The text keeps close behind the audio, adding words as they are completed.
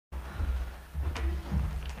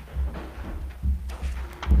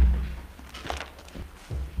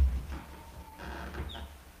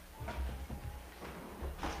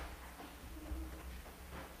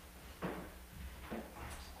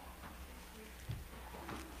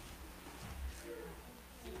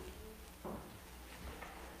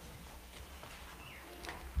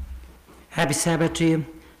Happy Sabbath to you.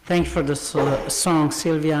 Thank you for the song,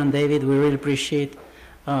 Sylvia and David. We really appreciate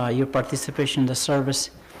your participation in the service.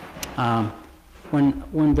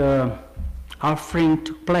 When the offering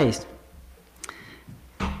took place,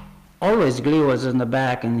 always Glee was in the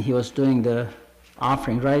back and he was doing the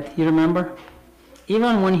offering, right? You remember?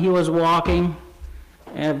 Even when he was walking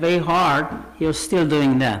very hard, he was still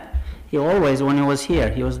doing that. He always, when he was here,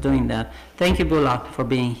 he was doing that. Thank you, Bula, for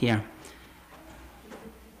being here.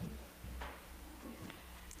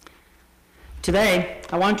 Today,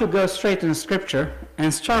 I want to go straight in Scripture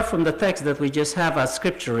and start from the text that we just have as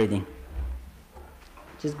Scripture reading.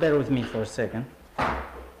 Just bear with me for a second.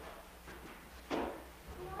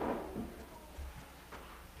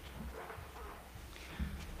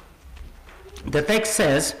 The text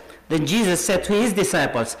says that Jesus said to his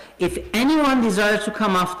disciples, "If anyone desires to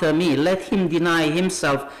come after me, let him deny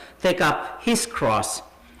himself, take up his cross,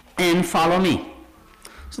 and follow me."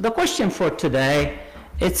 So the question for today,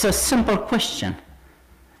 it's a simple question.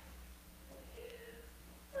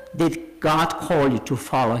 Did God call you to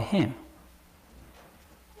follow him?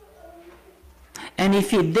 And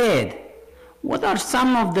if he did, what are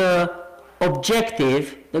some of the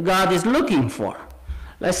objectives that God is looking for?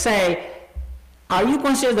 Let's say, are you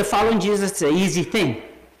consider that following Jesus an easy thing?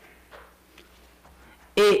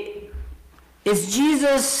 Is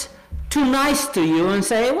Jesus too nice to you and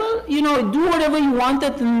say, well, do whatever you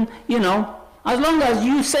wanted and, as long as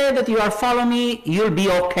you say that you are following me, you'll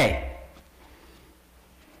be okay.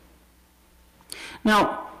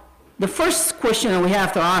 Now, the first question that we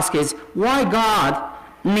have to ask is, why God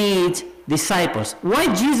needs disciples?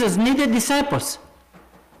 Why Jesus needed disciples?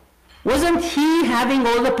 Wasn't he having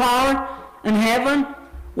all the power in heaven?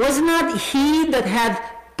 Was not he that had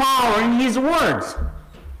power in his words?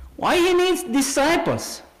 Why he needs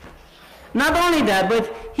disciples? Not only that,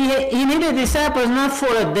 but he needed disciples not for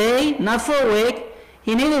a day, not for a week.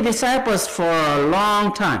 He needed disciples for a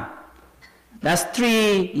long time. That's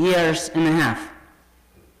 3.5 years.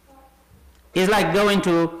 It's like going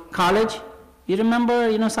to college. You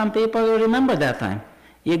remember, some people remember that time.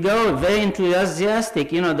 You go very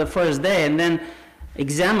enthusiastic, the first day, and then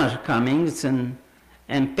exam are coming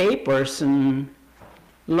and papers and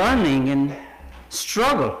learning and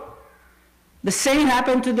struggle. The same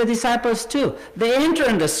happened to the disciples too. They enter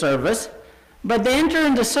in the service, but they enter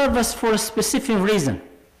in the service for a specific reason.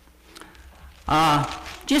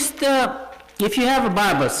 If you have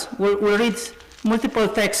Bibles, we'll read multiple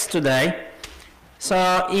texts today.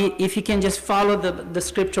 So if you can just follow the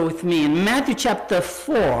scripture with me. In Matthew chapter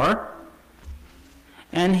 4,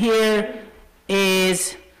 and here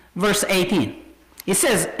is verse 18. It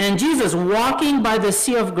says, "And Jesus, walking by the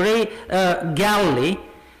Sea of Galilee,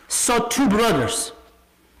 saw two brothers,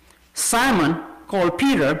 Simon, called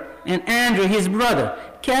Peter, and Andrew, his brother,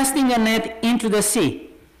 casting a net into the sea,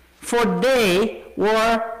 for they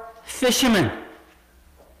were fishermen."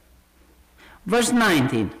 Verse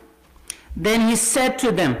 19. "Then he said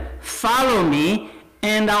to them, 'Follow me,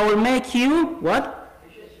 and I will make you,'" what?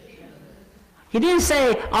 He didn't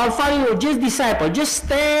say, "I'll follow you, just disciple. Just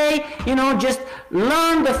stay, just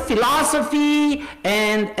learn the philosophy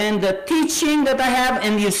and the teaching that I have,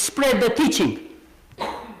 and you spread the teaching."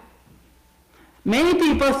 Many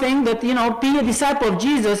people think that, being a disciple of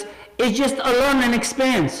Jesus is just a learning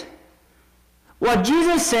experience. What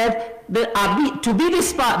Jesus said, that to be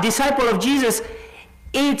a disciple of Jesus,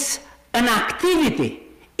 it's an activity.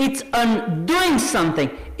 It's doing something.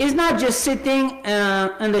 It's not just sitting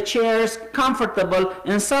in the chairs, comfortable,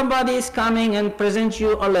 and somebody is coming and presents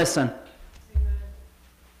you a lesson.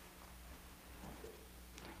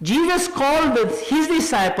 Jesus called his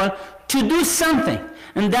disciple to do something,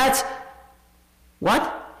 and that's what?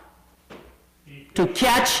 To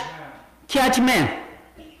catch men,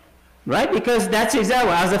 right? Because that's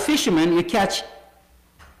exactly, as a fisherman, you catch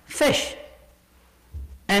fish.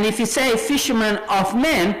 And if you say fishermen of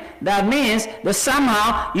men, that means that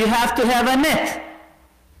somehow you have to have a net.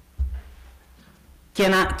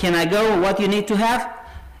 Can I go what you need to have?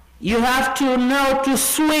 You have to know to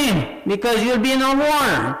swim, because you'll be in the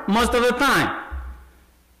water most of the time.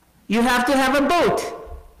 You have to have a boat,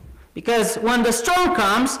 because when the storm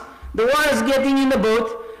comes, the water is getting in the boat,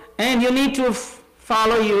 and you need to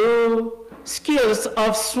follow your skills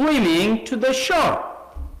of swimming to the shore.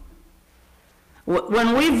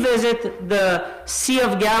 When we visit the Sea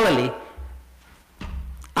of Galilee,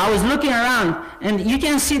 I was looking around, and you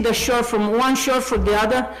can see the shore from one shore for the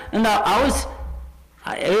other, and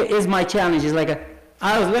it's my challenge. It's like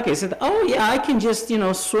I was looking, I said, oh yeah, I can just,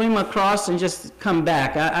 swim across and just come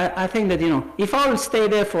back. I think that, if I will stay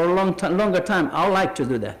there for a longer time, I would like to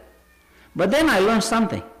do that. But then I learned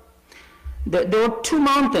something. There were two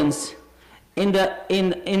mountains in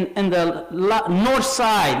the north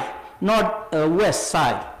side, west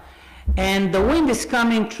side. And the wind is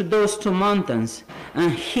coming through those two mountains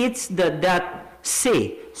and hits that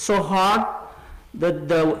sea so hard that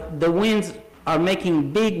the winds are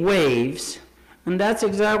making big waves. And that's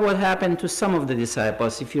exactly what happened to some of the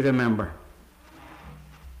disciples, if you remember.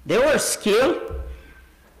 They were skilled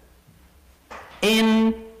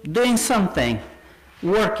in doing something,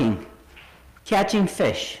 working, catching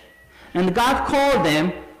fish. And God called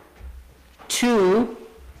them to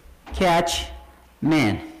catch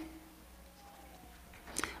men.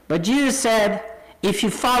 But Jesus said, if you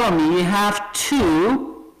follow me, you have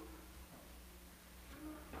to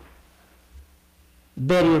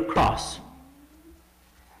bear your cross.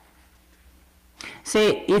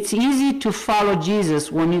 See, it's easy to follow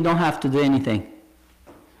Jesus when you don't have to do anything.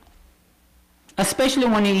 Especially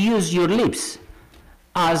when you use your lips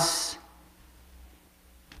as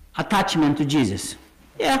attachment to Jesus.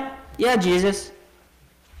 Yeah, Jesus.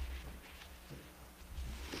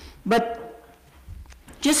 But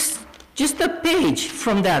just a page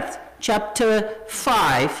from that, chapter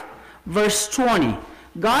 5, verse 20.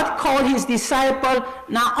 God called his disciple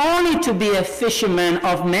not only to be a fisherman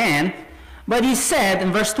of men, but he said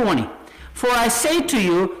in verse 20, for I say to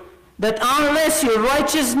you that unless your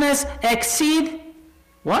righteousness exceed,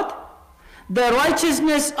 what? The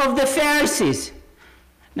righteousness of the Pharisees.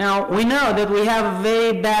 Now, we know that we have a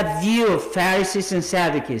very bad view of Pharisees and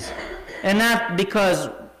Sadducees. And not because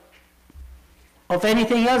of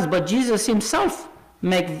anything else, but Jesus himself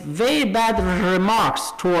made very bad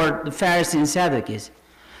remarks toward the Pharisees and Sadducees.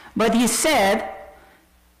 But he said,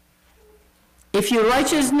 if your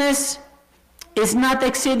righteousness is not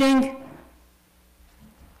exceeding,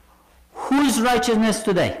 whose righteousness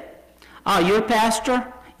today? Your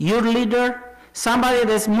pastor, your leader, somebody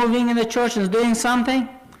that's moving in the church and is doing something?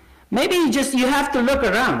 Maybe you have to look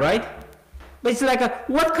around, right? But it's like,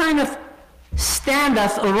 what kind of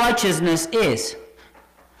standard of righteousness is?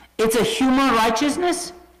 It's a human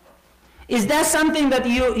righteousness? Is that something that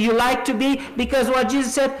you like to be? Because what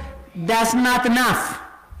Jesus said, that's not enough.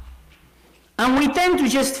 And we tend to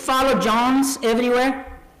just follow Johns everywhere.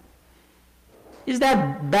 Is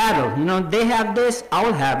that battle? They have this,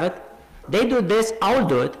 I'll have it. They do this, I'll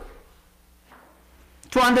do it.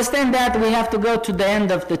 To understand that, we have to go to the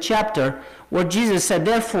end of the chapter where Jesus said,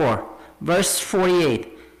 therefore, verse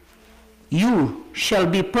 48, you shall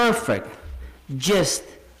be perfect, just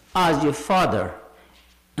as your Father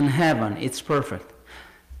in heaven is perfect.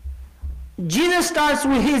 Jesus starts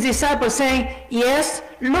with his disciples saying, yes,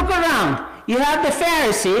 look around. You have the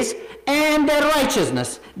Pharisees and their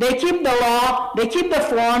righteousness. They keep the law, they keep the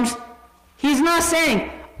forms. He's not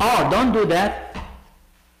saying, oh, don't do that.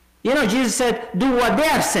 Jesus said, do what they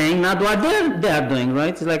are saying, not what they're doing, right?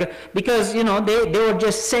 It's like, because, they were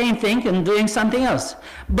just saying things and doing something else.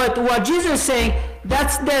 But what Jesus is saying,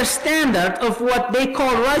 that's their standard of what they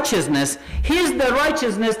call righteousness. Here's the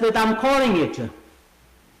righteousness that I'm calling you to.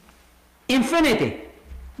 Infinity.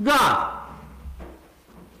 God.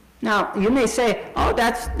 Now, you may say, oh,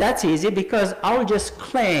 that's easy because I'll just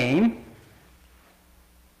claim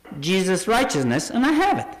Jesus' righteousness and I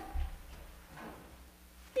have it.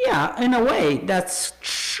 Yeah, in a way, that's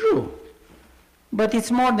true. But it's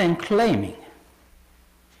more than claiming.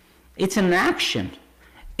 It's an action.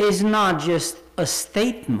 It's not just a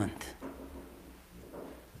statement.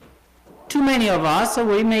 Too many of us,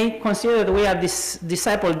 we may consider that we are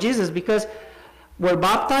disciples of Jesus because we're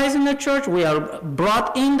baptized in the church, we are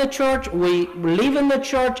brought in the church, we live in the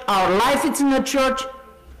church, our life is in the church.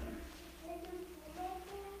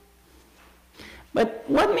 But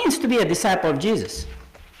what means to be a disciple of Jesus?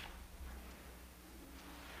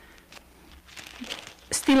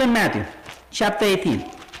 Still in Matthew, chapter 18.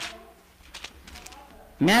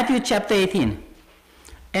 Matthew chapter 18.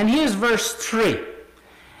 And here's verse 3.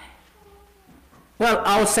 Well,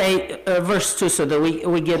 I'll say verse 2 so that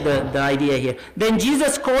we get the idea here. Then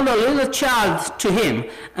Jesus called a little child to him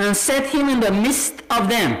and set him in the midst of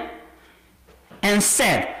them and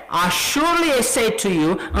said, surely I say to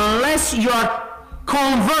you, unless you are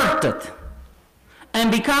converted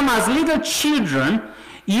and become as little children,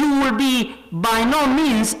 you will be by no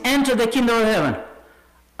means enter the kingdom of heaven.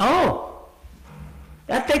 Oh,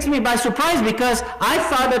 that takes me by surprise because I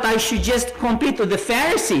thought that I should just compete with the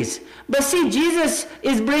Pharisees. But see, Jesus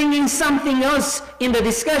is bringing something else in the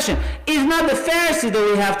discussion. It's not the Pharisee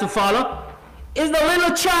that we have to follow. It's the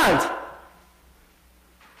little child.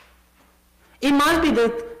 It must be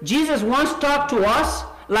that Jesus wants to talk to us,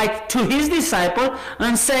 like to his disciple,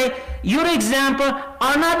 and say, your example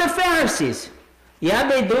are not the Pharisees. Yeah,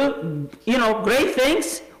 they do, great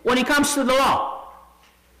things when it comes to the law.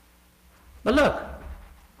 But look,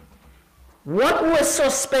 what was so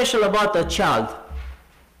special about the child?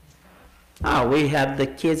 We have the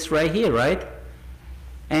kids right here, right?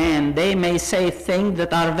 And they may say things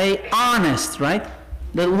that are very honest, right?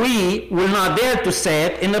 That we will not dare to say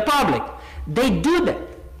it in the public. They do that.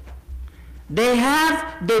 They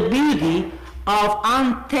have the beauty of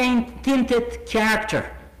untainted character.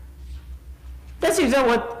 That's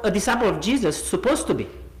exactly what a disciple of Jesus is supposed to be.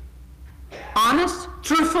 Honest,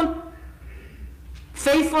 truthful,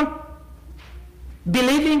 faithful,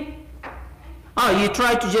 believing. You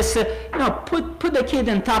try to just put the kid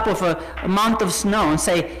on top of a mountain of snow and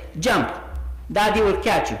say, jump, daddy will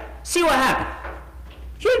catch you. See what happens.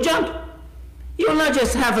 He'll jump. He'll not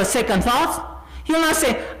just have a second thought. He'll not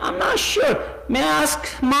say, I'm not sure. May I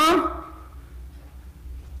ask mom?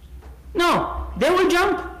 No, they will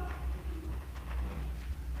jump.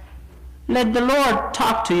 Let the Lord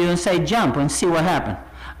talk to you and say, jump and see what happens.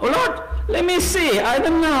 Oh, Lord, let me see. I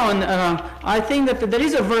don't know. And I think that there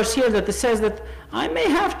is a verse here that says that I may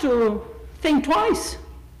have to think twice.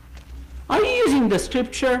 Are you using the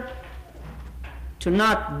scripture to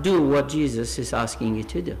not do what Jesus is asking you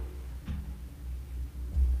to do?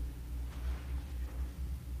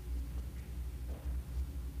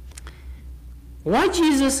 Why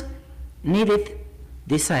Jesus needed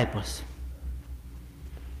disciples?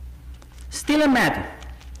 Still in Matthew.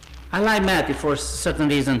 I like Matthew for a certain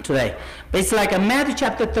reason today. But it's like a Matthew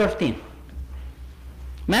chapter 13.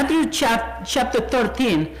 Matthew chapter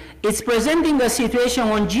 13 is presenting a situation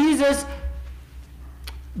when Jesus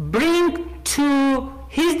bring to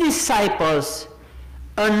his disciples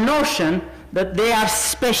a notion that they are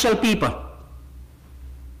special people.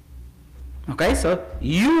 Okay, so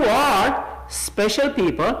you are special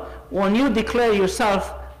people when you declare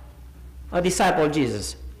yourself a disciple of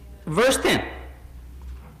Jesus. Verse 10.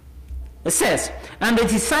 It says, and the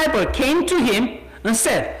disciple came to him and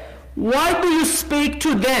said, why do you speak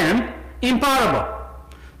to them in parable?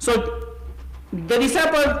 So the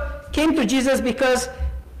disciple came to Jesus because,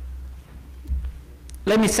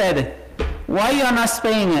 let me say that, why you are not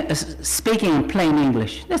speaking in plain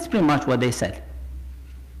English? That's pretty much what they said.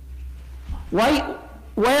 Why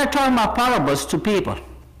are you talking about parables to people?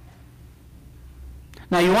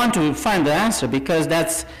 Now you want to find the answer because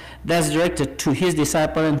that's directed to his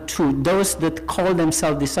disciple and to those that call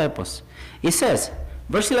themselves disciples. It says,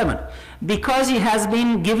 verse 11, because it has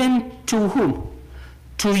been given to whom?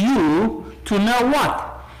 To you to know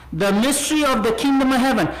what? The mystery of the kingdom of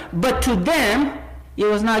heaven. But to them it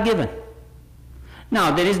was not given.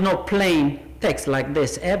 Now there is no plain text like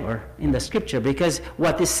this ever in the scripture because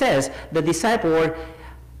what it says, the disciple were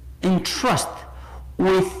entrusted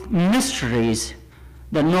with mysteries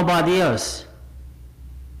that nobody else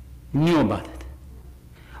knew about it.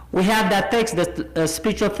 We have that text that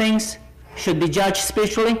spiritual things should be judged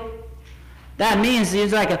spiritually. That means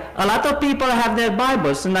it's like a lot of people have their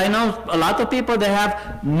Bibles, and I know a lot of people that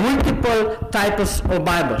have multiple types of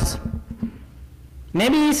Bibles.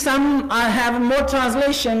 Maybe some have more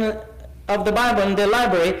translation of the Bible in their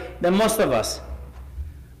library than most of us.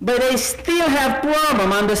 But they still have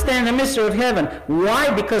problem understanding the mystery of heaven. Why?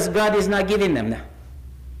 Because God is not giving them that.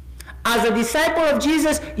 As a disciple of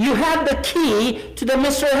Jesus, you have the key to the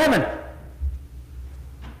mystery of heaven.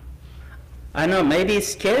 I know, maybe it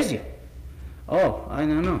scares you. Oh, I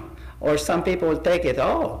don't know. Or some people will take it,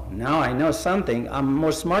 oh, now I know something. I'm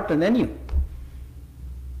more smarter than you.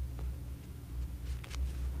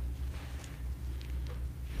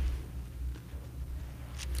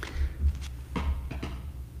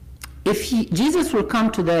 If Jesus will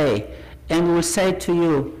come today and will say to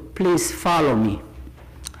you, please follow me,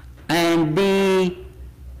 and be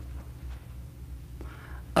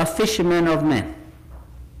a fisherman of men.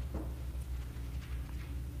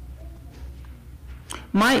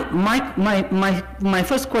 My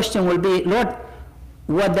first question will be, Lord,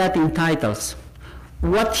 what that entitles?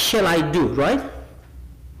 What shall I do, right?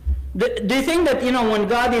 Do you think that, when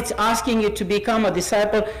God is asking you to become a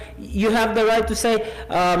disciple, you have the right to say,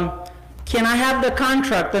 can I have the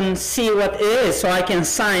contract and see what it is so I can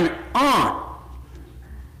sign on?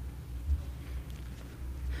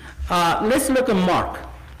 Let's look at Mark.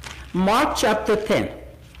 Mark chapter 10.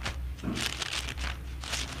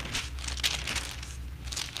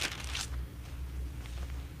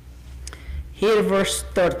 Here, verse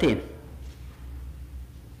 13.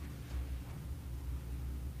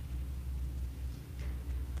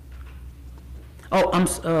 Oh,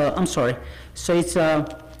 I'm sorry. So it's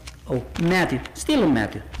Matthew, still in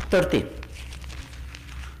Matthew 13.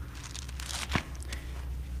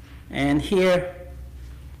 And here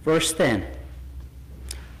verse 10.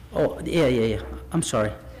 Oh, yeah. I'm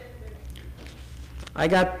sorry. I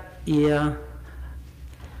got, Luke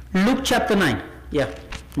chapter 9. Yeah,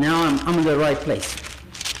 now I'm in the right place.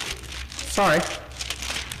 Sorry.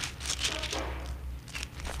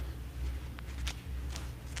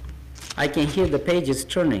 I can hear the pages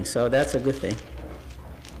turning, so that's a good thing.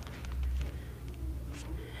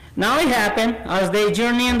 Now it happened, as they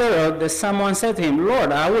journeyed on the road, that someone said to him,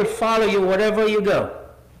 Lord, I will follow you wherever you go.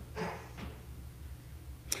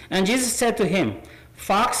 And Jesus said to him,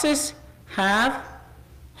 foxes have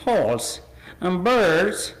holes, and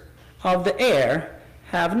birds of the air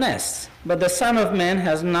have nests, but the Son of Man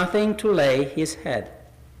has nothing to lay his head.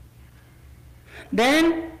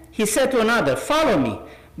 Then he said to another, follow me.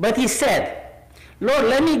 But he said, Lord,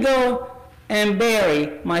 let me go and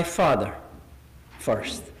bury my father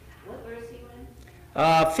first. What verse he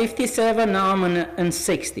went? 57, now I'm in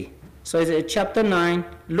 60. So it's chapter 9,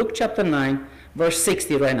 Luke chapter 9, verse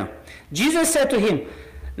 60 right now. Jesus said to him,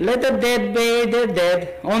 let the dead bury their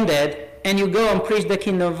dead, and you go and preach the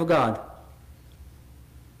kingdom of God.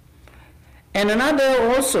 And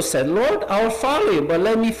another also said, Lord, I will follow you, but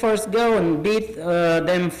let me first go and bid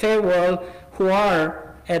them farewell who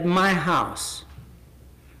are at my house.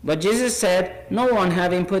 But Jesus said, no one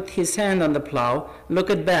having put his hand on the plow,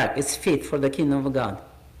 looketh back, is fit for the kingdom of God.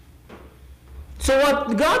 So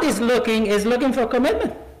what God is looking for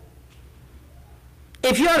commitment.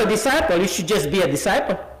 If you are a disciple, you should just be a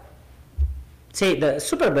disciple. See, the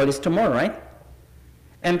Super Bowl is tomorrow, right?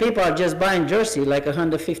 And people are just buying jersey, like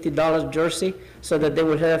 $150 jersey, so that they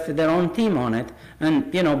will have their own team on it.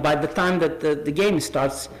 And, by the time that the game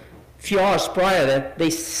starts, a few hours prior to that, they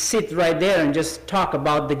sit right there and just talk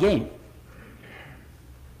about the game.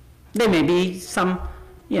 There may be some,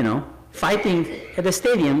 fighting at the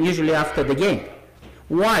stadium, usually after the game.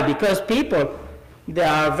 Why? Because people, they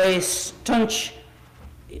are very staunch,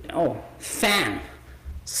 fans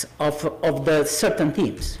of the certain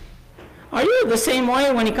teams. Are you the same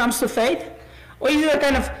way when it comes to faith? Or is it a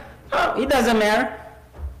kind of, it doesn't matter?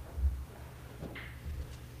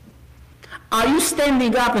 Are you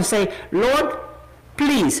standing up and say, Lord,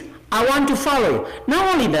 please, I want to follow you?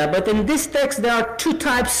 Not only that, but in this text there are two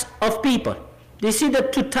types of people. Do you see the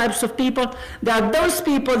two types of people? There are those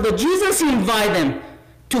people that Jesus invited them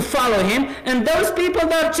to follow him, and those people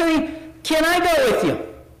that are saying, can I go with you?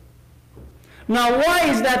 Now, why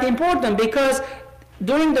is that important? Because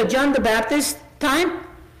during the John the Baptist time,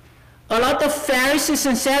 a lot of Pharisees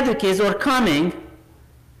and Sadducees were coming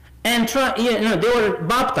and they were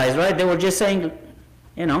baptized, right? They were just saying,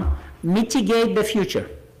 mitigate the future.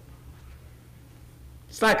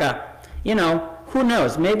 It's like who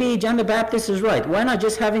knows? Maybe John the Baptist is right. Why not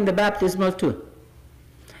just having the baptismal too?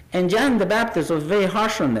 And John the Baptist was very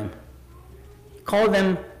harsh on them. He called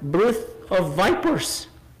them brood of vipers.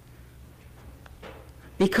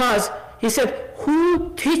 Because he said,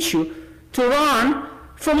 who teach you to run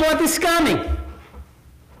from what is coming?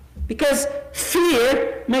 Because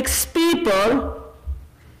fear makes people,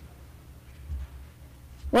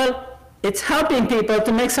 it's helping people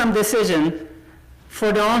to make some decision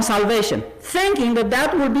for their own salvation, thinking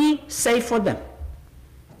that will be safe for them.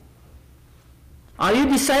 Are you a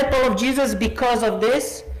disciple of Jesus because of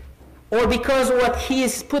this? Or because what he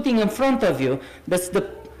is putting in front of you, that's the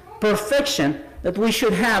perfection that we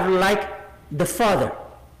should have like the Father?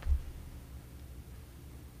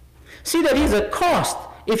 See, there is a cost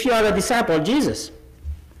if you are a disciple of Jesus.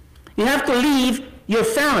 You have to leave your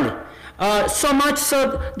family. So much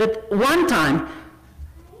so that one time,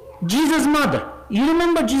 Jesus' mother, you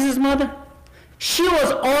remember Jesus' mother? She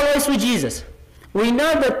was always with Jesus. We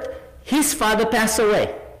know that his father passed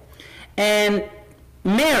away. And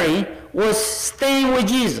Mary was staying with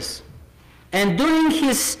Jesus. And during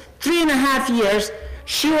his 3.5 years,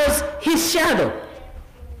 she was his shadow.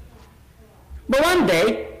 But one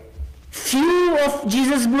day, few of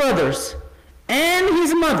Jesus' brothers and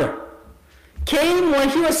his mother came when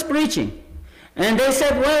he was preaching. And they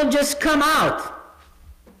said, well, just come out.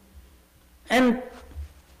 And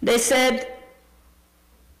they said,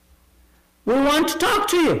 we want to talk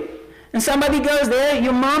to you. And somebody goes there,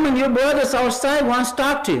 your mom and your brothers outside wants to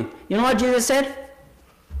talk to you. You know what Jesus said?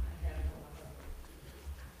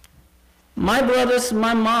 My brothers,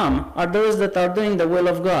 my mom are those that are doing the will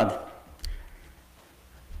of God.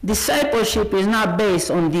 Discipleship is not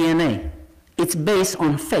based on DNA. It's based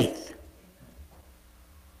on faith.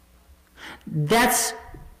 That's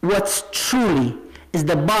what's truly is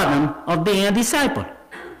the bottom of being a disciple.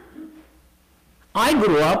 I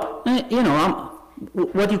grew up, I'm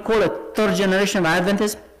what you call a third generation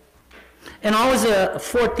Adventist. And I was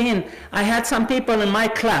 14, I had some people in my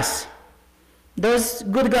class, those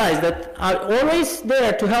good guys that are always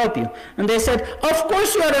there to help you. And they said, of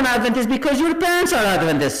course you are an Adventist because your parents are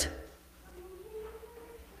Adventists.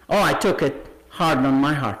 Oh, I took it hard on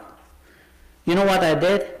my heart. You know what I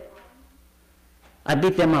did? I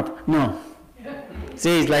beat them up. No.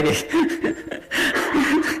 See, it's like,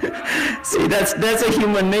 see, that's a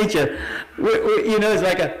human nature. It's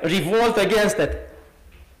like a revolt against it.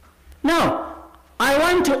 No. I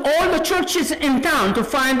went to all the churches in town to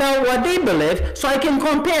find out what they believe so I can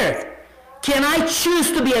compare it. Can I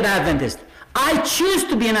choose to be an Adventist? I choose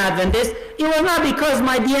to be an Adventist. It was not because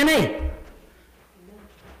my DNA.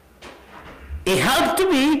 It helped to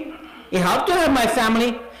be. It helped to have my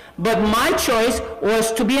family. But my choice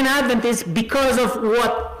was to be an Adventist because of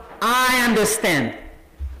what I understand.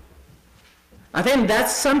 I think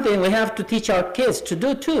that's something we have to teach our kids to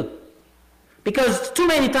do too. Because too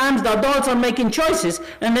many times the adults are making choices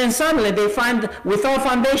and then suddenly they find without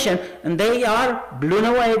foundation and they are blown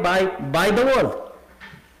away by the world.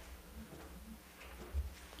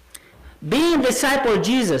 Being a disciple of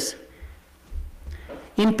Jesus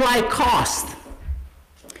implies cost.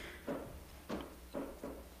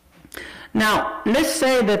 Now, let's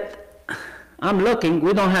say that, I'm looking,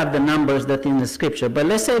 we don't have the numbers that in the scripture, but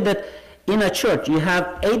let's say that in a church you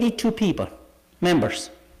have 82 people,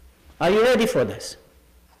 members. Are you ready for this?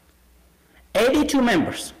 82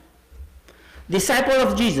 members. Disciple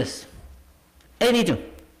of Jesus. 82.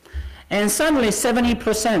 And suddenly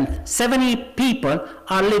 70%, 70 people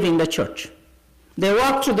are leaving the church. They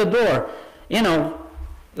walk through the door,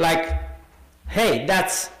 like, hey,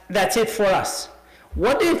 that's it for us.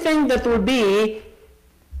 What do you think that will be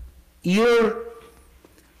your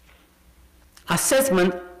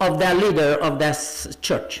assessment of that leader of that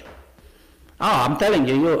church? Oh, I'm telling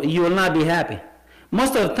you, you will not be happy.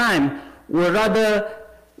 Most of the time, we'd rather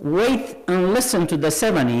wait and listen to the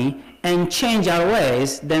 70 and change our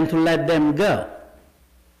ways than to let them go.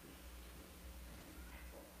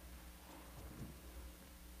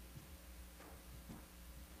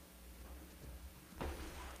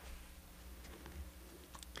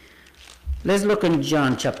 Let's look in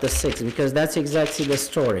John chapter 6, because that's exactly the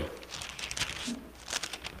story.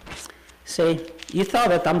 See, you thought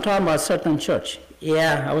that I'm talking about a certain church.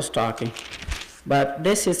 Yeah, I was talking. But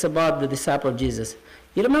this is about the disciple of Jesus.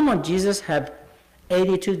 You remember when Jesus had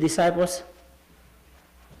 82 disciples?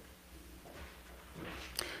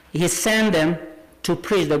 He sent them to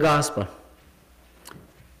preach the gospel.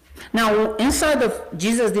 Now, inside of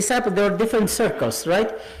Jesus' disciples, there are different circles,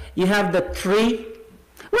 right? You have the three.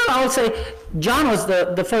 Well, I would say John was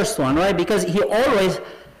the first one, right? Because he always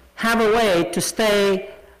have a way to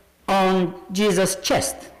stay on Jesus'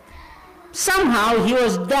 chest. Somehow he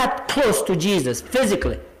was that close to Jesus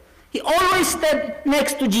physically. He always stayed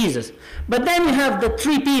next to Jesus. But then you have the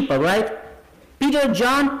three people, right? Peter,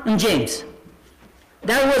 John, and James.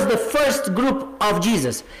 That was the first group of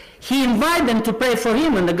Jesus. He invited them to pray for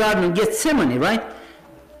him in the Garden of Gethsemane, right?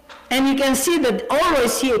 And you can see that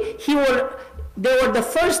always they were the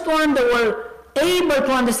first one that were able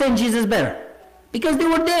to understand Jesus better. Because they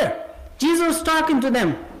were there. Jesus was talking to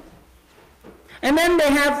them. And then they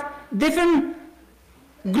have different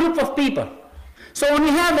group of people. So when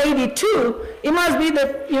you have 82, it must be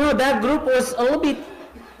that, that group was a little bit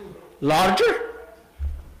larger.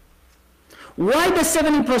 Why the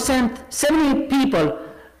 70 people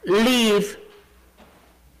leave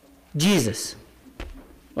Jesus?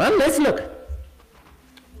 Well, let's look.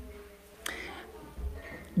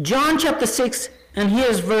 John chapter 6, and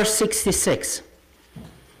here's verse 66.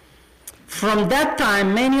 From that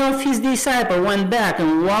time, many of his disciples went back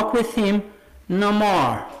and walked with him no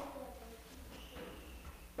more.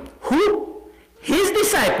 Who? His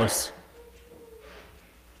disciples.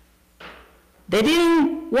 They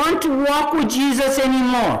didn't want to walk with Jesus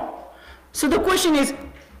anymore. So the question is,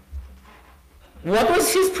 what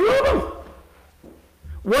was his problem?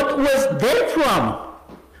 What was their problem?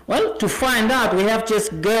 Well, to find out, we have to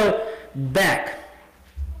just go back.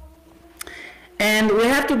 And we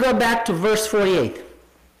have to go back to verse 48.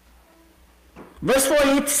 Verse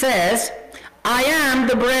 48 says, I am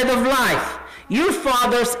the bread of life. Your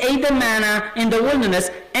fathers ate the manna in the wilderness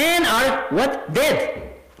and are what?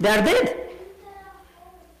 Dead. They are dead.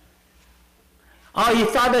 Oh, you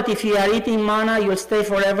thought that if you are eating manna, you'll stay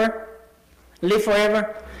forever? Live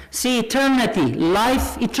forever? See, eternity,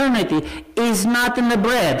 life, eternity is not in the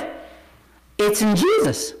bread. It's in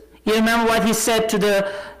Jesus. You remember what he said to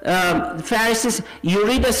the Pharisees? You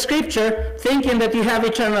read the scripture thinking that you have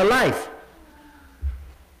eternal life.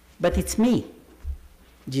 But it's me,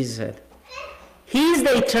 Jesus said. He is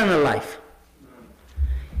the eternal life.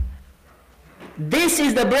 This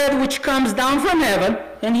is the bread which comes down from heaven,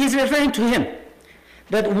 and he's referring to him,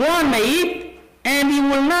 that one may eat and he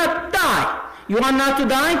will not die. You want not to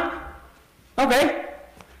die? Okay.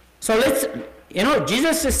 So let's,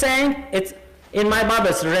 Jesus is saying, it's in my Bible,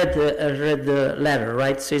 it's read the letter,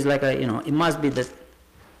 right? So it's like it must be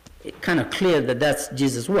kind of clear that that's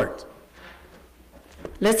Jesus' word.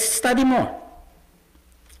 Let's study more.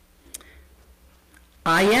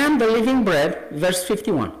 I am the living bread, verse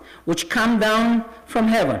 51, which come down from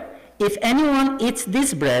heaven. If anyone eats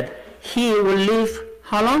this bread, he will live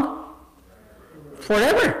how long?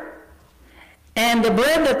 Forever. And the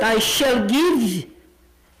bread that I shall give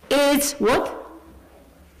is what?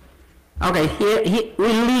 Okay, here we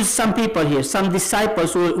lose some people here, some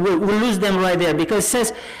disciples, we'll lose them right there, because it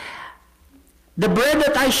says, the bread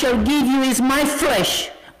that I shall give you is my flesh,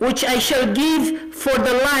 which I shall give for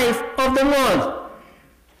the life of the world.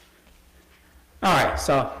 All right,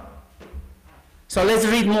 so let's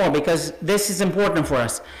read more, because this is important for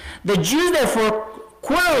us. The Jews therefore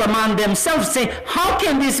quarrel among themselves, saying, how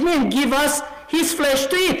can this man give us his flesh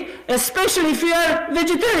to eat, especially if you are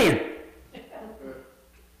vegetarian?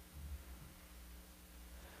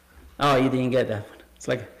 Oh, you didn't get that one. It's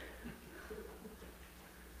like,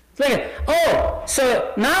 oh,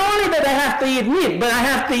 so not only that I have to eat meat, but I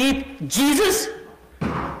have to eat Jesus?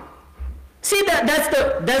 See, that's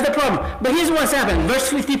the problem. But here's what's happening. Verse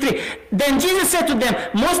 53. Then Jesus said to them,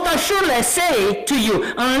 most assuredly I say to you,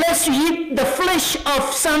 unless you eat the flesh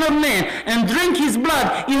of Son of Man and drink his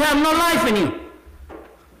blood, you have no life in you.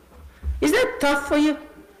 Is that tough for you?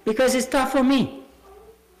 Because it's tough for me.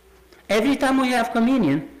 Every time we have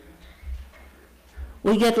communion,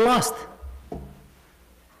 we get lost.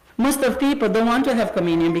 Most of people don't want to have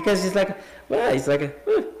communion because it's like, let's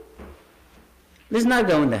not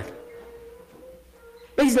go in that.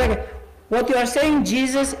 But it's like, what you are saying,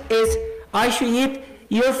 Jesus, is I should eat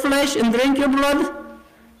your flesh and drink your blood?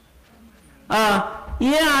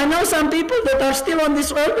 Yeah, I know some people that are still on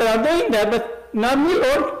this earth that are doing that, but not me,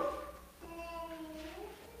 Lord.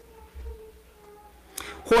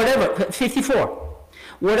 Whatever, 54.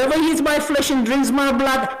 Whatever eats my flesh and drinks my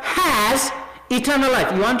blood has eternal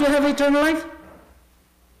life. You want to have eternal life?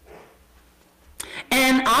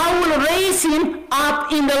 And I will raise him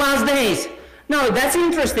up in the last days. Now, that's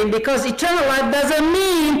interesting, because eternal life doesn't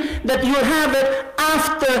mean that you have it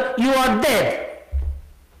after you are dead.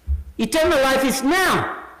 Eternal life is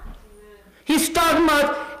now. He's talking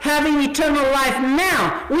about having eternal life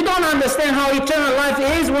now. We don't understand how eternal life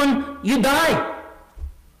is when you die.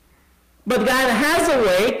 But God has a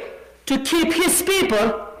way to keep his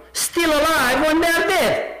people still alive when they're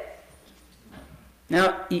dead.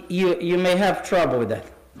 Now, you may have trouble with that,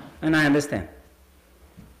 and I understand.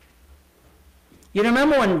 You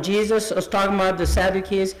remember when Jesus was talking about the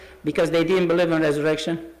Sadducees because they didn't believe in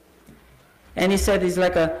resurrection? And he said he's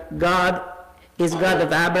like a God, is God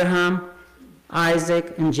of Abraham,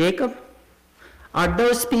 Isaac, and Jacob? Are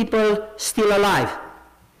those people still alive?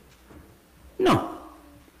 No.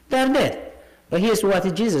 They're dead. But here's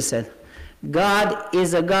what Jesus said. God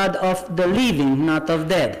is a God of the living, not of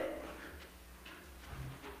dead.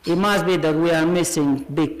 It must be that we are missing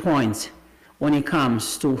big points when it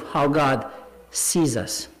comes to how God sees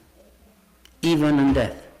us, even in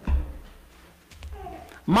death.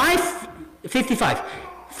 55.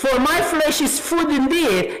 For my flesh is food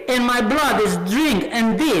indeed, and my blood is drink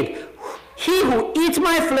indeed. He who eats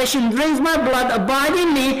my flesh and drinks my blood abide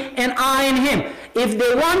in me, and I in him. If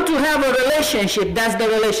they want to have a relationship, that's the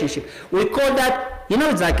relationship. We call that,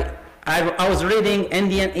 it's like, I was reading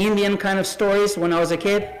Indian kind of stories when I was a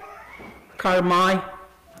kid. Karmai,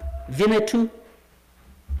 Vinnetu.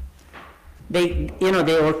 They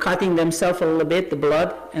were cutting themselves a little bit, the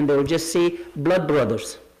blood, and they would just see blood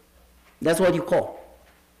brothers. That's what you call.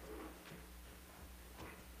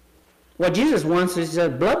 What Jesus wants is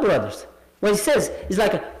blood brothers. What he says is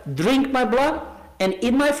like, drink my blood and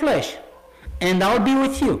eat my flesh, and I'll be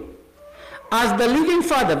with you. As the living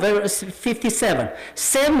Father, verse 57,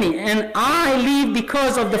 sent me, and I live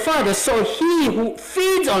because of the Father, so he who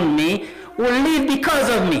feeds on me will live because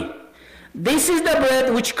of me. This is the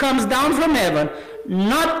bread which comes down from heaven,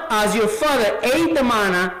 not as your father ate the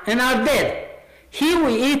manna and are dead. He who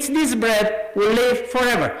eats this bread will live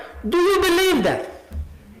forever. Do you believe that?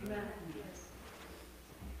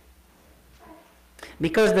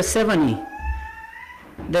 Because the 70,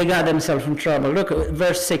 they got themselves in trouble. Look at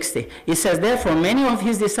verse 60. It says, therefore many of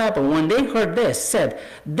his disciples, when they heard this, said,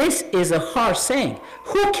 this is a harsh saying.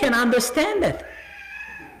 Who can understand it?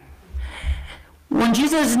 When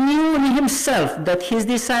Jesus knew in himself that his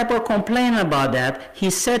disciples complained about that, he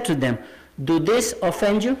said to them, "Do this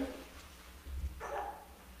offend you?"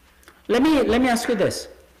 Let me ask you this.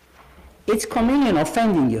 Is communion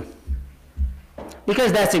offending you?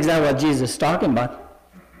 Because that's exactly what Jesus is talking about.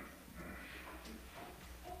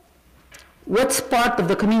 What's part of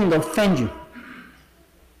the communion that offends you?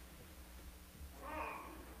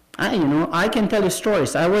 I can tell you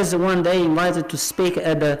stories. I was one day invited to speak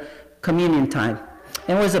at the communion time.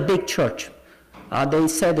 It was a big church. They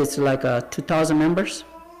said it's like 2,000 members.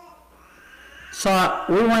 So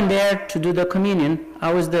we went there to do the communion.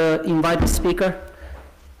 I was the invited speaker.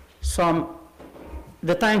 So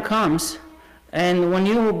the time comes, and when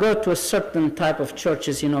you go to a certain type of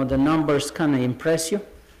churches, the numbers kind of impress you.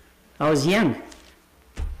 I was young,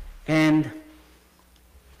 and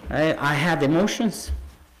I had emotions.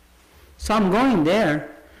 So I'm going there.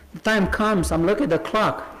 The time comes, I'm looking at the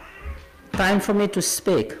clock. Time for me to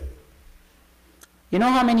speak. You know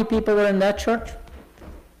how many people were in that church?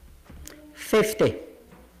 50.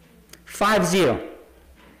 50.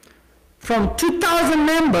 From 2,000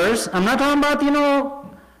 members, I'm not talking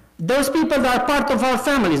about, those people that are part of our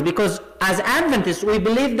families, because as Adventists, we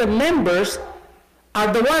believe the members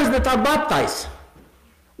are the ones that are baptized.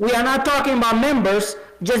 We are not talking about members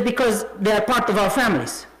just because they are part of our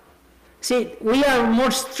families. See, we are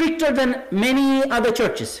more stricter than many other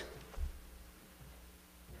churches.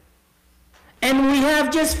 And we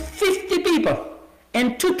have just 50 people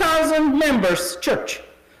and 2,000 members church.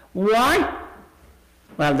 Why?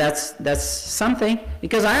 Well, that's something.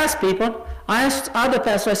 Because I asked other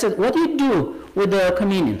pastors, I said, what do you do with the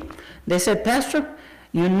communion? They said, Pastor,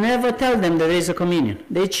 you never tell them there is a communion.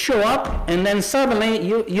 They show up, and then suddenly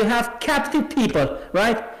you have captive people,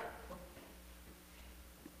 right?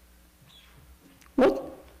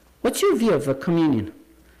 What's your view of a communion?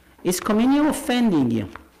 Is communion offending you?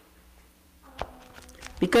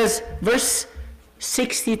 Because verse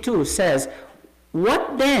 62 says,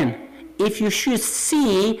 what then if you should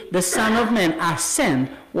see the Son of Man ascend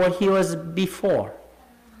where he was before?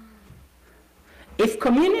 If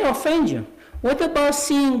communion offends you, what about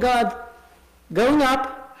seeing God going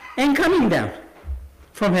up and coming down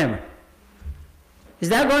from heaven? Is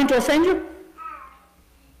that going to offend you?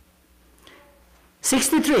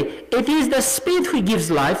 63, it is the Spirit who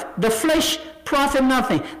gives life, the flesh profit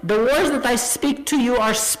nothing. The words that I speak to you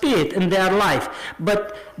are spirit and they are life.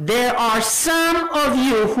 But there are some of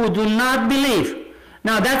you who do not believe.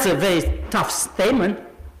 Now that's a very tough statement.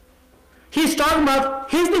 He's talking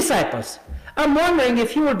about his disciples. I'm wondering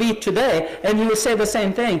if you will be today and you will say the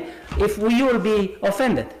same thing, if you will be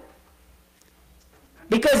offended.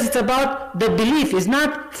 Because it's about the belief, it's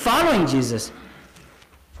not following Jesus.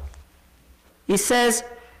 He says,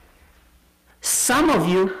 some of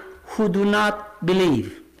you who do not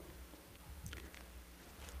believe.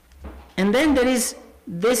 And then there is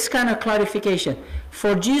this kind of clarification.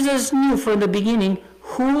 For Jesus knew from the beginning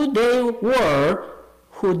who they were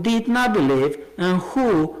who did not believe and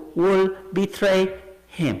who will betray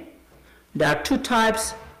him. There are two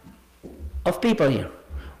types of people here.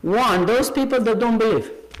 One, those people that don't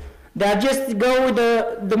believe. They just go with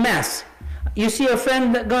the mass. You see a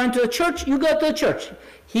friend going to a church, you go to a church.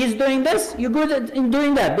 He's doing this, you go in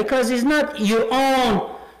doing that, because it's not your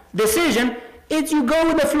own decision, it's you go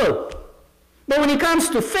with the flow. But when it comes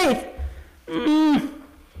to faith,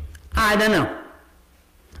 I don't know.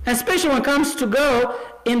 Especially when it comes to go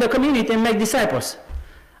in the community and make disciples.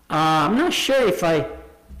 I'm not sure if I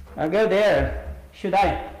go there. Should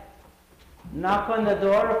I knock on the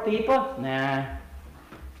door of people? Nah.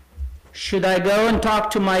 Should I go and talk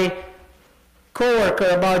to my co-worker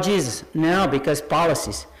about Jesus? No, because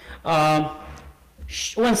policies.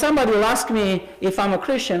 When somebody will ask me if I'm a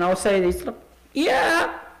Christian, I'll say this,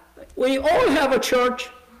 yeah, we all have a church,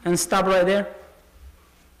 and stop right there.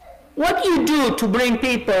 What do you do to bring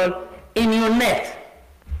people in your net?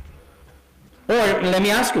 Or let me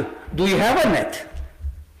ask you, do you have a net?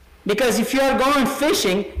 Because if you are going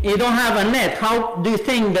fishing, you don't have a net, how do you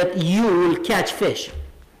think that you will catch fish?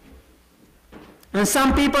 And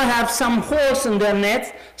some people have some holes in their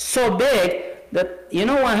nets so big that, you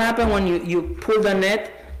know what happens when you pull the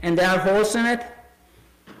net and there are holes in it?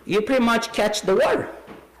 You pretty much catch the water.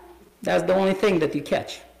 That's the only thing that you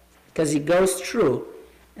catch, because it goes through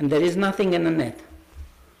and there is nothing in the net.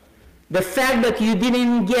 The fact that you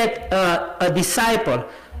didn't get a disciple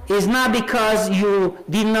is not because you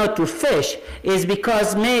didn't know to fish, it's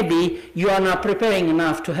because maybe you are not preparing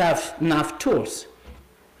enough to have enough tools.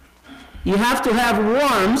 You have to have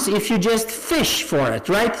worms if you just fish for it,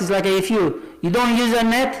 right? It's like if you don't use a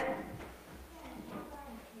net.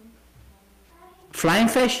 Flying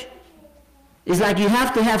fish? It's like you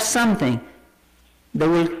have to have something that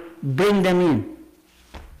will bring them in.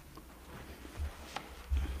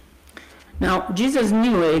 Now, Jesus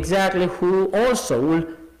knew exactly who also will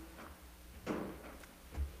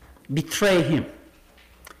betray him.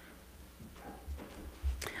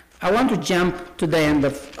 I want to jump to the end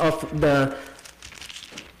of the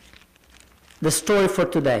story for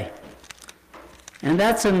today. And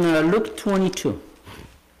that's in Luke 22.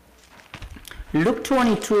 Luke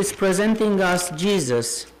 22 is presenting us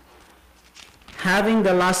Jesus having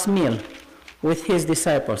the last meal with his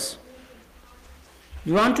disciples.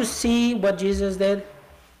 You want to see what Jesus did?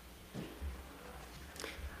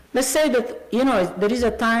 Let's say that, there is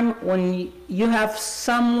a time when you have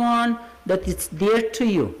someone that is dear to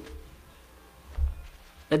you,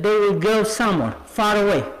 that they will go somewhere far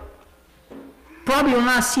away. Probably will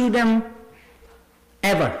not see them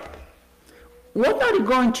ever. What are you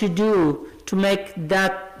going to do to make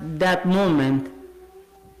that moment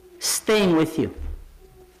staying with you?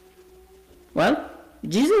 Well,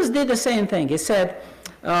 Jesus did the same thing. He said,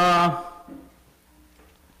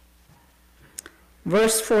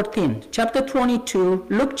 verse 14, chapter 22,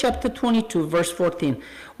 Luke chapter 22, verse 14.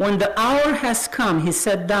 When the hour has come, he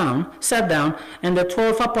sat down, and the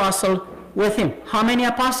 12 apostles with him. How many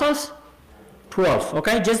apostles? 12.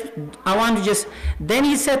 Okay, then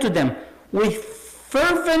he said to them, with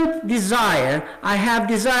fervent desire, I have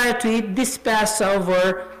desired to eat this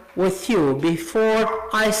Passover with you before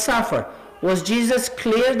I suffer. Was Jesus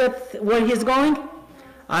clear that where he's going?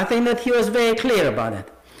 I think that he was very clear about it.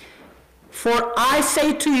 For I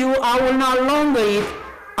say to you, I will not longer eat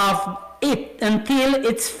of it until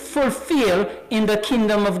it's fulfilled in the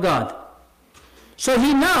kingdom of God. So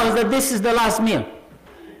he knows that this is the last meal.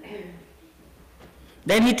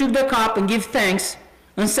 Then he took the cup and gave thanks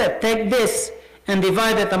and said, take this and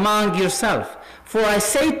divide it among yourself. For I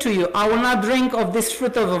say to you, I will not drink of this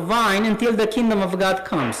fruit of the vine until the kingdom of God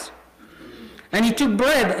comes. And he took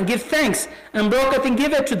bread and gave thanks and broke it and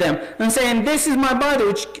gave it to them and saying, this is my body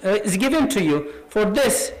which is given to you. For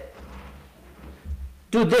this,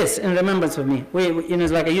 do this in remembrance of me.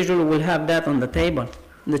 It's like I usually will have that on the table.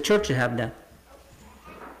 In the church you have that.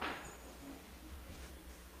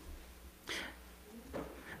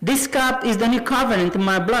 This cup is the new covenant in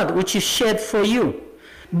my blood, which is shed for you.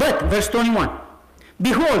 But, verse 21,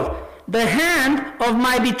 behold, the hand of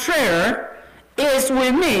my betrayer is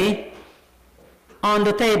with me on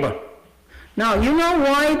the table. Now, you know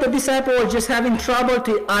why the disciple was just having trouble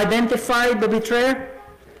to identify the betrayer?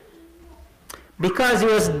 Because it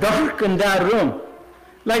was dark in that room.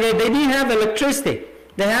 Like they didn't have electricity.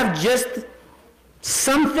 They have just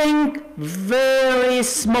something very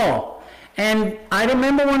small. And I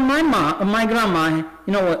remember when my grandma,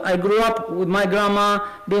 I grew up with my grandma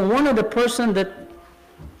being one of the person that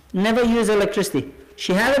never used electricity.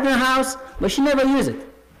 She had it in the house, but she never used it.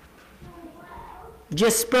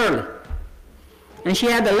 Just sparingly. And she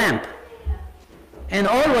had a lamp. And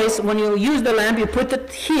always when you use the lamp, you put it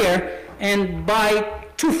here, and by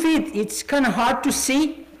 2 feet, it's kind of hard to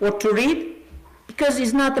see or to read because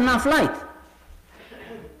it's not enough light.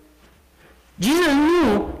 Jesus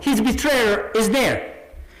knew his betrayer is there.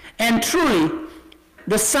 And truly,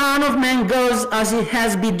 the Son of Man goes as it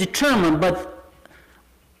has been determined, but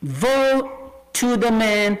woe to the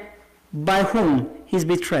man by whom he's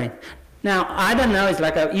betrayed. Now, I don't know, it's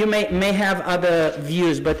like you may have other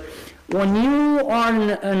views, but when you are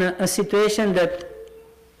in a situation that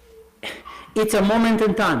it's a moment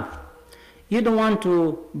in time, you don't want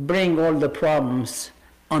to bring all the problems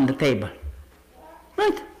on the table.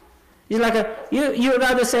 Right? It's like you'd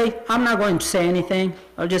rather say, I'm not going to say anything.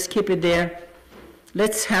 I'll just keep it there.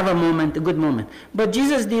 Let's have a moment, a good moment. But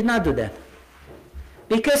Jesus did not do that.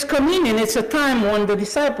 Because communion, it's a time when the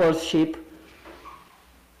discipleship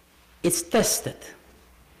is tested.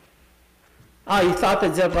 Oh, you thought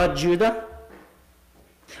it's about Judah?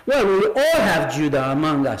 Well, we all have Judah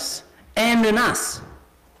among us and in us.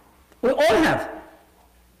 We all have.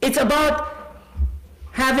 It's about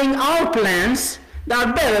having our plans that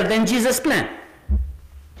are better than Jesus' plan.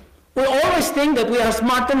 We always think that we are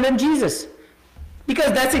smarter than Jesus.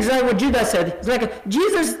 Because that's exactly what Judah said. It's like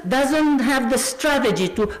Jesus doesn't have the strategy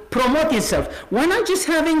to promote himself. Why not just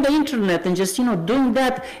having the internet and just, doing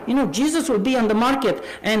that? Jesus will be on the market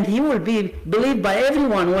and he will be believed by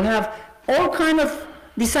everyone. We'll have all kind of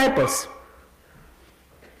disciples.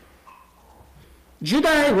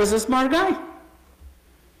 Judah was a smart guy.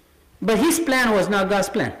 But his plan was not God's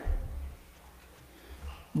plan.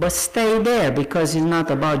 But stay there because it's not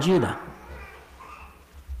about Judah.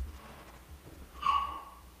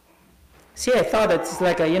 See, I thought it's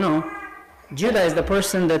like Judah is the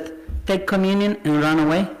person that take communion and run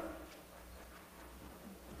away.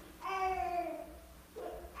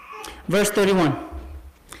 Verse 31.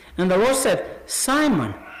 And the Lord said,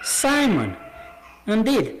 Simon, Simon,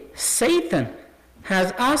 indeed, Satan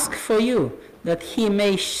has asked for you that he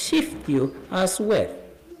may shift you as wheat.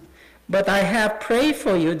 But I have prayed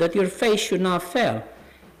for you that your faith should not fail.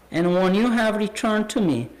 And when you have returned to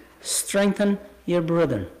me, strengthen your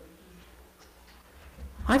brethren.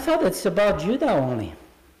 I thought it's about Judah only.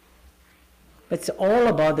 It's all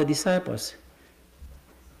about the disciples.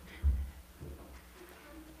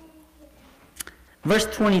 Verse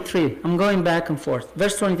 23, I'm going back and forth.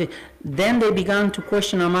 Verse 23, then they began to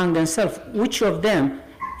question among themselves which of them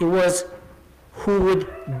it was who would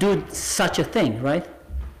do such a thing, right?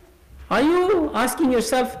 Are you asking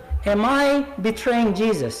yourself, am I betraying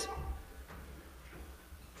Jesus?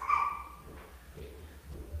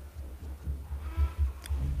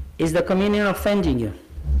 Is the communion offending you?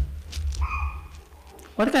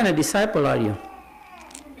 What kind of disciple are you?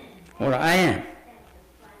 Or I am.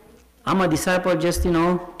 I'm a disciple just,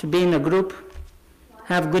 to be in a group,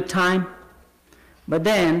 have good time. But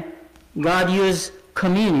then God used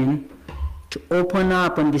communion to open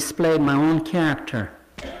up and display my own character.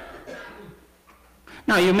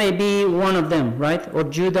 Now, you may be one of them, right? Or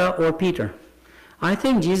Judah or Peter. I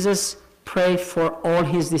think Jesus prayed for all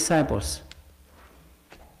his disciples.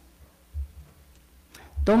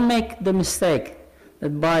 Don't make the mistake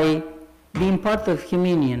that by being part of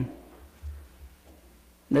communion,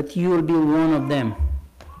 that you will be one of them,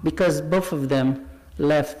 because both of them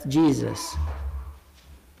left Jesus.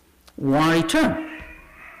 One return.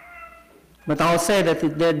 But I'll say that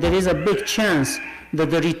there is a big chance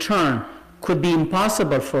that the return could be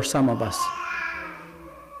impossible for some of us.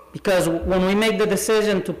 Because when we make the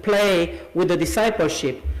decision to play with the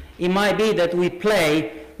discipleship, it might be that we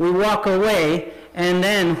play, we walk away, and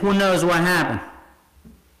then who knows what happened.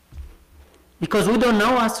 Because we don't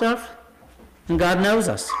know ourselves, and God knows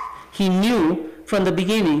us. He knew from the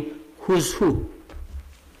beginning who's who.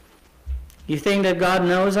 You think that God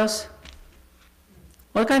knows us?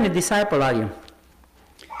 What kind of disciple are you?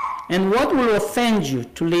 And what will offend you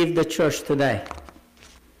to leave the church today?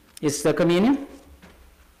 It's the communion?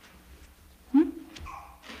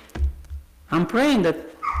 I'm praying that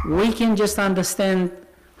we can just understand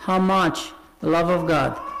how much the love of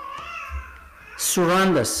God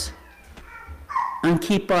surrounds us and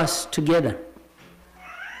keep us together.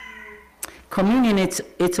 Communion,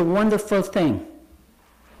 it's a wonderful thing.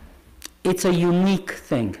 It's a unique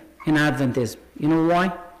thing in Adventism. You know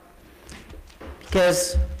why?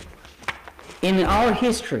 Because in our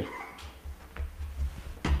history,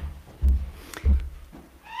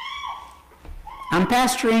 I'm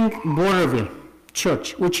pastoring Borderville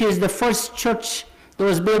Church, which is the first church that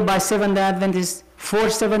was built by Seventh-day Adventists, for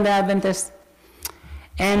Seventh-day Adventists.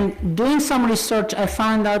 And doing some research, I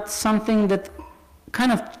found out something that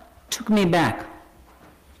kind of took me back.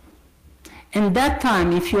 And that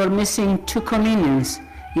time, if you are missing 2 communions,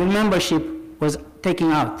 your membership was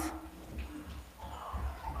taken out.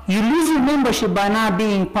 You lose your membership by not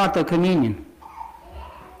being part of communion.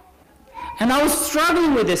 And I was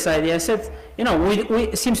struggling with this idea. I said,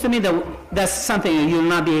 it seems to me that that's something you'll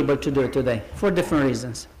not be able to do today for different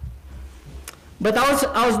reasons. But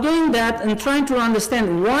I was doing that and trying to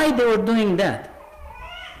understand why they were doing that.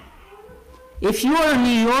 If you are in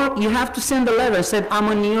New York, you have to send a letter and say,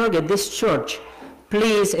 I'm in New York at this church.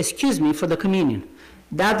 Please excuse me for the communion.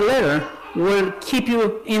 That letter will keep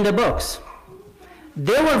you in the books.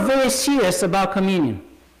 They were very serious about communion.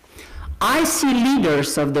 I see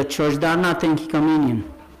leaders of the church that are not taking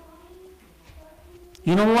communion.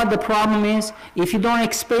 You know what the problem is? If you don't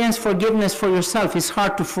experience forgiveness for yourself, it's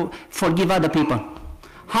hard to forgive other people.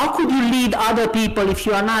 How could you lead other people if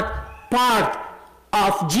you are not part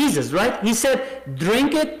of Jesus, right? He said,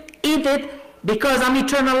 drink it, eat it, because I'm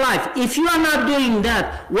eternal life. If you are not doing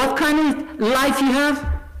that, what kind of life you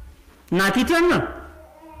have? Not eternal.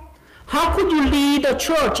 How could you lead a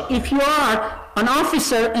church if you are an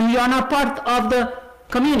officer and you are not part of the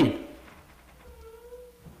communion?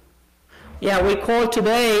 Yeah, we call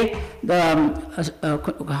today the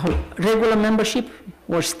regular membership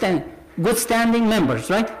or good standing members,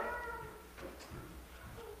 right?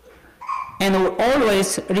 And we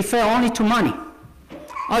always refer only to money.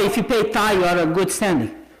 Oh, if you pay tithe, you are a good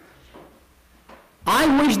standing. I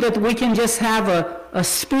wish that we can just have a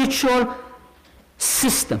spiritual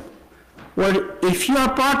system where if you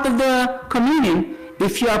are part of the communion,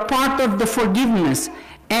 if you are part of the forgiveness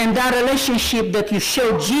and that relationship that you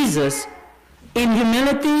show Jesus in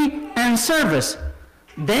humility and service,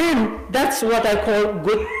 then that's what I call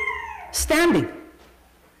good standing.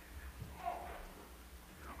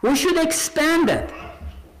 We should expand that.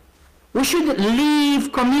 We should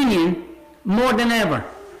leave communion more than ever.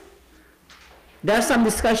 There's some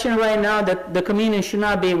discussion right now that the communion should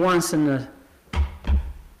not be once in a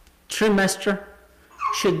trimester,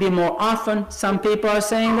 should be more often. Some people are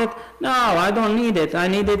saying that, no, I don't need it. I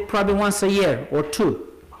need it probably once a year or two.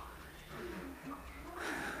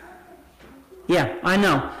 Yeah, I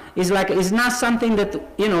know. It's not something that,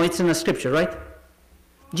 it's in the scripture, right?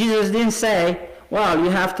 Jesus didn't say, well, you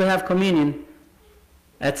have to have communion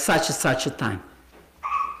at such and such a time.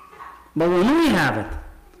 But when we have it,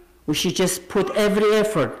 we should just put every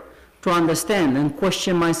effort to understand and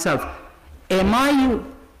question myself. Am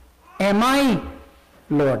I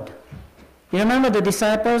Lord? You remember the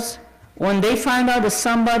disciples? When they find out that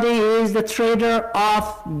somebody is the traitor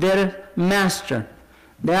of their master,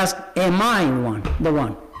 they ask, am I the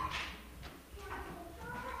one?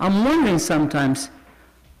 I'm wondering sometimes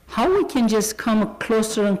how we can just come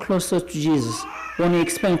closer and closer to Jesus when we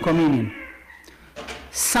expend communion.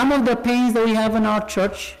 Some of the pains that we have in our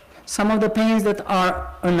church, some of the pains that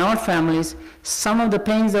are in our families, some of the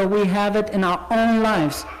pains that we have it in our own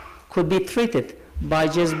lives could be treated by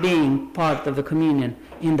just being part of the communion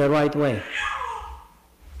in the right way.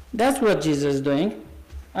 That's what Jesus is doing.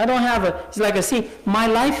 I don't have it's like my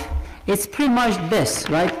life, it's pretty much this,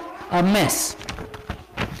 right? A mess.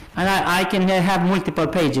 And I can have multiple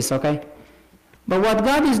pages, okay? But what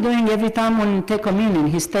God is doing every time when you take communion,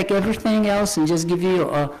 He's take everything else and just give you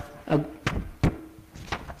a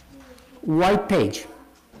white page.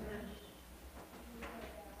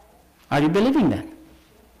 Are you believing that?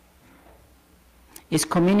 Is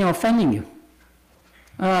communion offending you?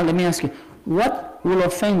 Let me ask you, what will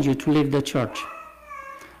offend you to leave the church?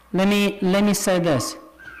 Let me say this.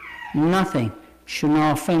 Nothing should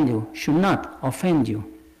not offend you.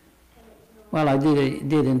 Well, I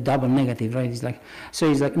did in double negative, right? It's like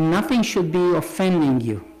nothing should be offending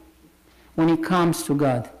you when it comes to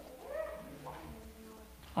God.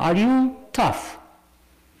 Are you tough?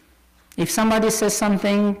 If somebody says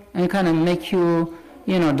something and kind of make you,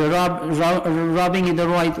 rubbing it the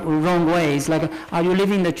wrong way, it's like, are you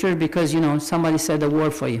leaving the church because, somebody said a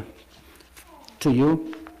word for you, to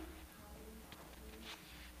you?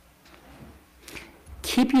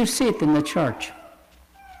 Keep your seat in the church.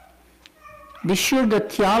 Be sure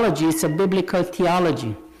that theology is a biblical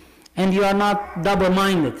theology and you are not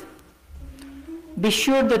double-minded. Be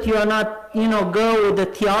sure that you are not, go with the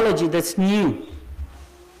theology that's new.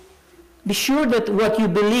 Be sure that what you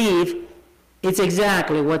believe is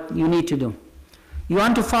exactly what you need to do. You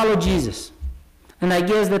want to follow Jesus. And I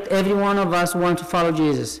guess that every one of us want to follow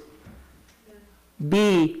Jesus.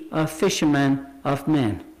 Be a fisherman of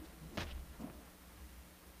men.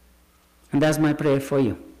 And that's my prayer for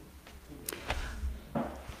you.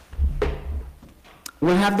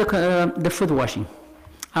 We'll have the foot washing.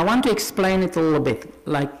 I want to explain it a little bit,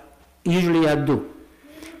 like usually I do.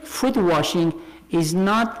 Foot washing is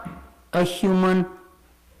not a human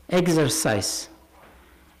exercise.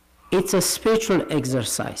 It's a spiritual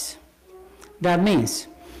exercise. That means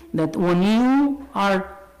that when you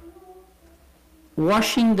are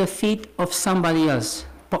washing the feet of somebody else,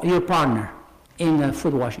 your partner, in the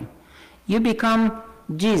foot washing, you become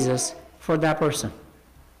Jesus for that person.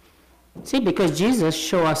 See, because Jesus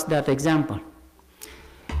showed us that example.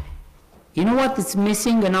 You know what is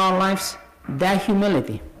missing in our lives? That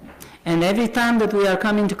humility. And every time that we are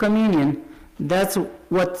coming to communion, that's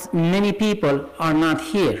what many people are not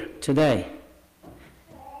here today.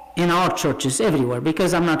 In our churches, everywhere,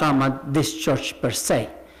 because I'm not talking about this church per se.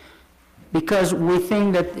 Because we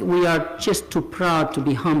think that we are just too proud to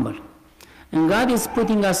be humble. And God is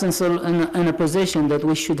putting us in a position that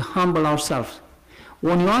we should humble ourselves.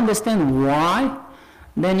 When you understand why,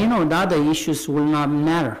 then the other issues will not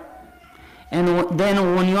matter. And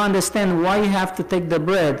then when you understand why you have to take the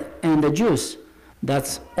bread and the juice,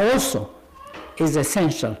 that's also is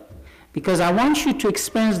essential. Because I want you to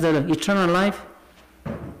experience the eternal life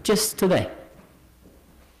just today.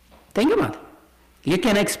 Think about it. You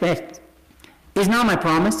can expect. It's not my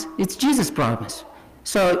promise, it's Jesus' promise.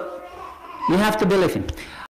 So you have to believe Him.